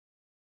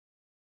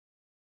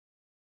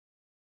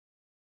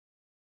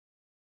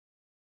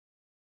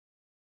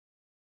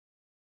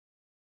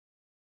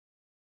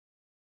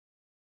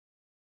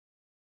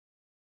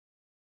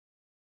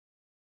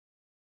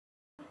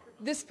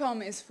This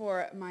poem is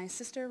for my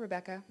sister,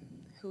 Rebecca,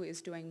 who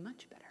is doing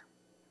much better.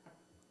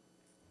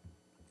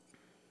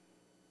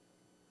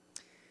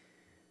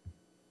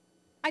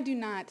 I do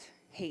not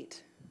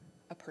hate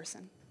a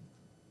person.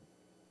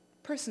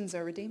 Persons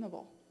are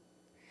redeemable.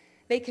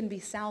 They can be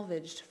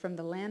salvaged from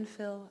the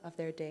landfill of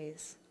their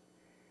days.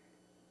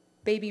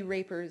 Baby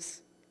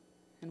rapers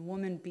and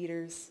woman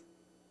beaters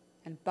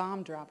and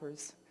bomb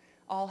droppers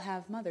all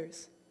have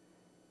mothers,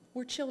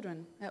 were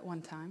children at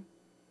one time.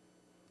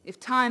 If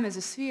time is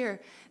a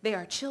sphere, they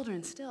are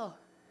children still,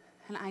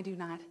 and I do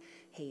not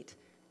hate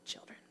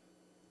children.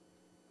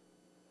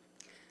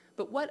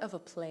 But what of a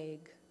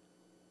plague,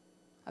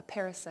 a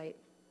parasite,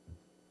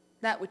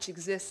 that which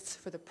exists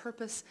for the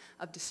purpose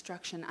of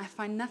destruction? I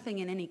find nothing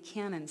in any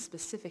canon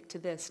specific to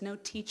this. No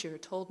teacher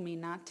told me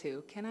not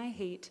to. Can I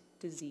hate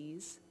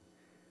disease?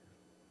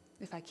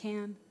 If I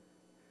can,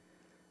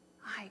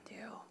 I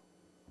do.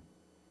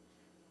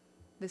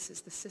 This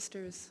is the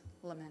sister's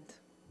lament.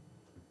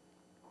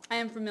 I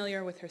am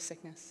familiar with her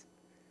sickness.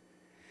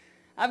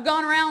 I've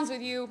gone rounds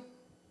with you,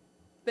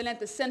 been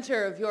at the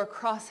center of your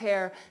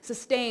crosshair,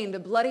 sustained a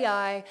bloody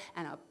eye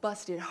and a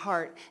busted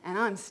heart, and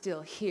I'm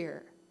still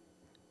here,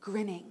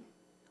 grinning,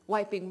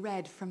 wiping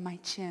red from my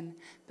chin.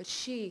 But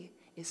she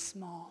is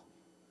small,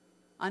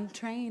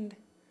 untrained.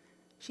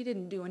 She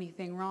didn't do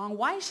anything wrong.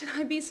 Why should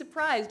I be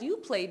surprised? You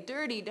play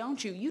dirty,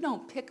 don't you? You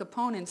don't pick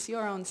opponents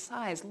your own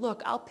size.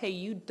 Look, I'll pay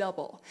you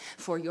double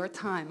for your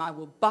time. I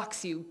will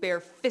box you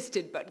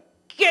bare-fisted, but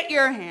get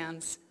your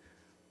hands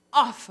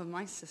off of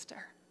my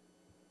sister.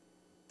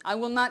 I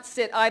will not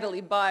sit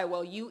idly by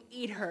while you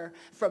eat her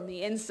from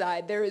the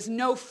inside. There is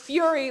no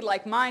fury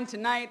like mine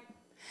tonight.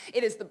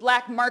 It is the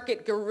black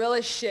market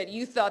guerrilla shit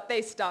you thought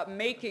they stopped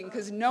making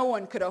because no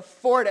one could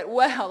afford it.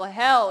 Well,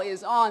 hell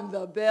is on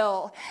the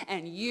bill,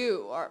 and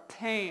you are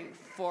paying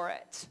for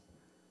it.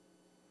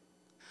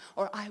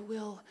 Or I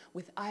will,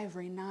 with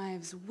ivory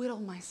knives, whittle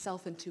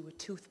myself into a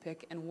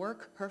toothpick and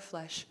work her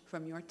flesh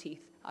from your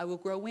teeth. I will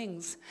grow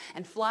wings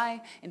and fly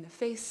in the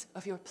face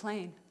of your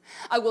plane.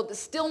 I will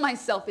distill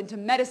myself into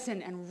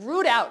medicine and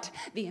root out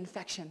the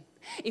infection.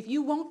 If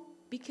you won't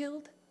be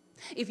killed,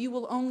 if you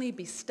will only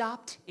be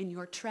stopped in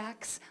your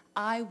tracks,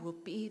 I will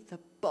be the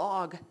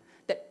bog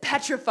that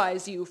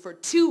petrifies you for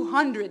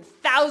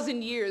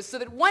 200,000 years so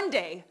that one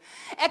day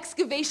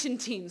excavation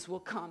teams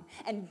will come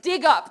and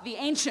dig up the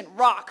ancient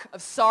rock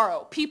of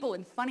sorrow. People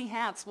in funny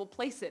hats will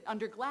place it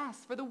under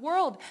glass for the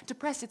world to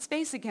press its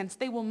face against.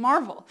 They will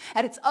marvel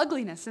at its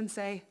ugliness and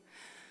say,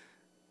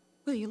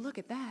 will you look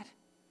at that?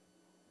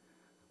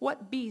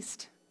 What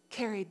beast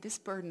carried this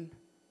burden?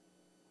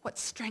 What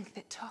strength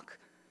it took?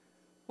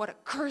 What a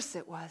curse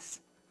it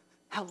was.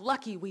 How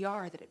lucky we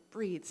are that it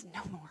breeds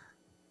no more.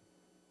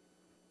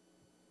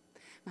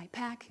 My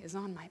pack is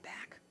on my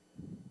back.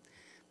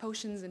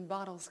 Potions and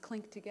bottles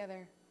clink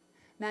together.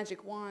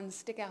 Magic wands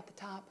stick out the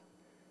top.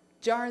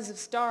 Jars of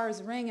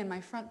stars ring in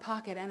my front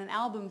pocket, and an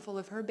album full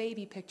of her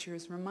baby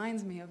pictures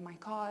reminds me of my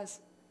cause.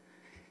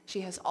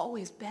 She has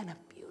always been a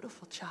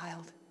beautiful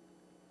child.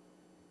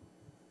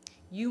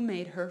 You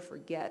made her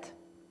forget.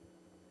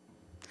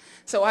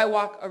 So I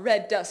walk a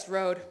red dust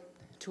road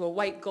to a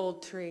white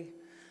gold tree,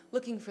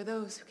 looking for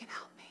those who can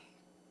help me.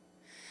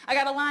 I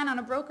got a line on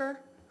a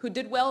broker who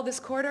did well this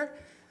quarter,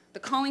 the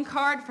calling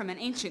card from an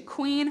ancient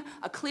queen,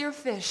 a clear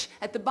fish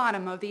at the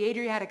bottom of the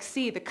Adriatic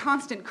Sea, the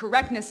constant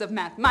correctness of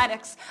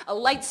mathematics, a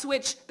light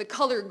switch, the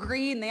color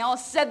green. They all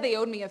said they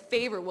owed me a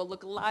favor. Well,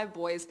 look alive,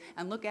 boys,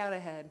 and look out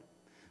ahead.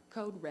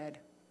 Code red.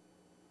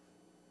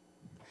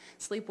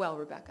 Sleep well,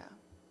 Rebecca.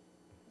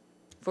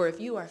 For if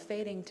you are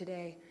fading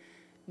today,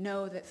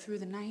 know that through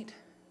the night,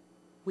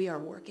 we are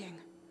working,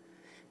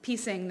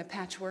 piecing the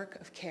patchwork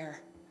of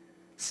care,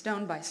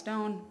 stone by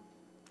stone,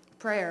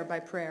 prayer by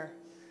prayer,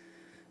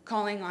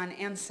 calling on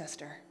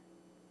ancestor,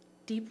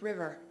 deep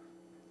river,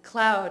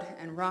 cloud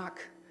and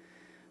rock,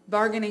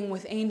 bargaining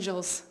with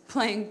angels,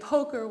 playing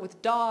poker with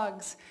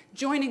dogs,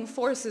 joining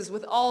forces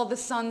with all the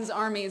sun's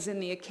armies in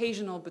the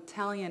occasional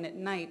battalion at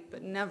night,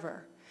 but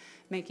never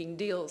making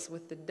deals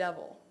with the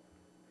devil.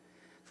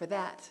 For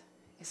that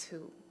is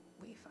who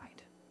we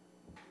fight.